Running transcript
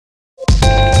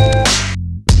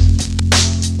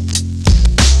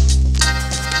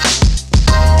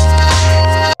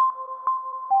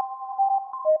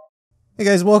Hey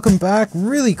guys, welcome back.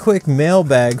 Really quick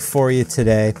mailbag for you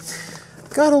today.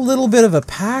 Got a little bit of a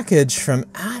package from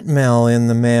Atmel in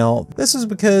the mail. This is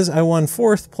because I won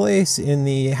 4th place in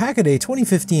the Hackaday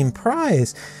 2015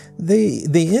 prize. They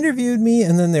interviewed me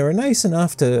and then they were nice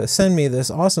enough to send me this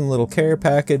awesome little care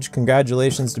package.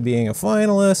 Congratulations to being a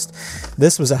finalist.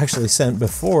 This was actually sent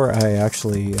before I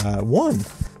actually won.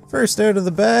 First out of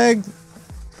the bag,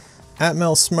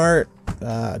 Atmel Smart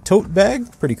tote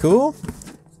bag. Pretty cool.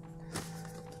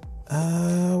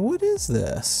 What is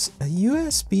this? A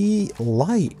USB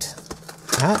light.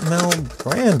 Atmel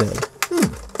branded.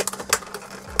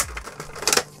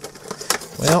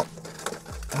 Well,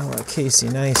 I'll let Casey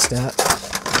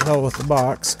Neistat hell with the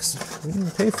box, because we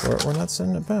didn't pay for it. We're not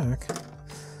sending it back.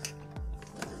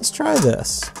 Let's try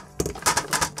this.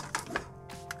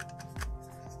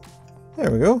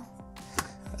 There we go.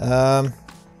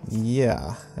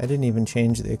 Yeah, I didn't even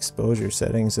change the exposure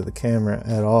settings of the camera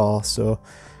at all, so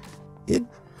it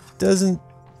doesn't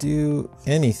do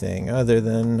anything other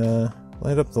than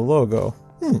light up the logo.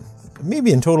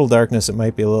 Maybe in total darkness it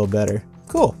might be a little better.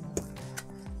 Cool.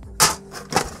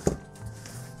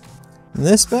 In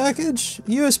this package,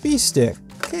 USB stick.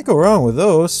 Can't go wrong with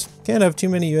those. Can't have too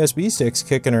many USB sticks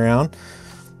kicking around.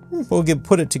 We'll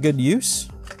put it to good use.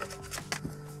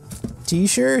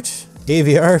 T-shirt,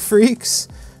 AVR freaks.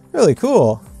 Really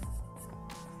cool.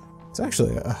 It's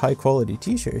actually a high quality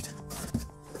t-shirt.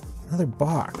 Another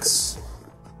box.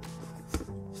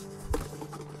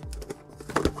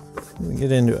 Let me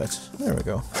get into it. There we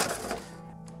go.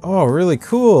 Oh, really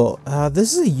cool.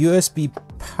 This is a USB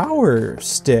power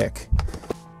stick.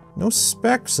 No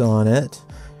specs on it.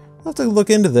 I'll have to look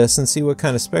into this and see what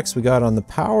kind of specs we got on the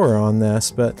power on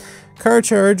this, but car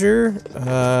charger,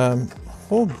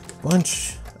 whole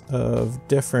bunch of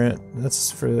different,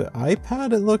 that's for the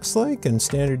iPad it looks like, and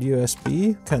standard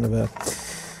USB, kind of a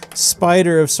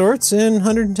spider of sorts, in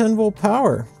 110 volt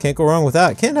power. Can't go wrong with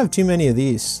that. Can't have too many of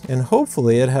these, and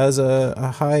hopefully it has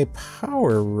a high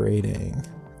power rating.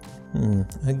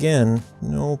 Again,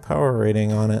 no power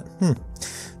rating on it.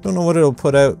 Don't know what it'll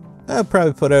put out. I'll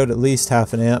probably put out at least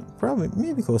half an amp, probably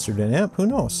maybe closer to an amp, who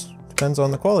knows. Depends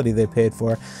on the quality they paid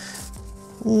for.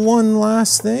 One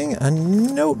last thing, a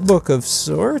notebook of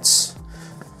sorts.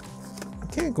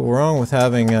 Can't go wrong with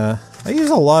having I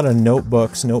use a lot of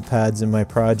notebooks, notepads in my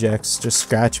projects, just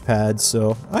scratch pads,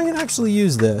 so I can actually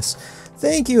use this.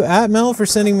 Thank you, Atmel, for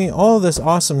sending me all this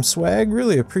awesome swag.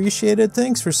 Really appreciate it.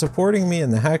 Thanks for supporting me in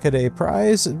the Hackaday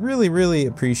prize. Really, really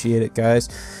appreciate it, guys.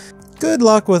 Good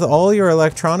luck with all your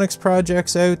electronics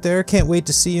projects out there. Can't wait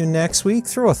to see you next week.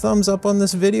 Throw a thumbs up on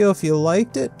this video if you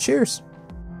liked it. Cheers.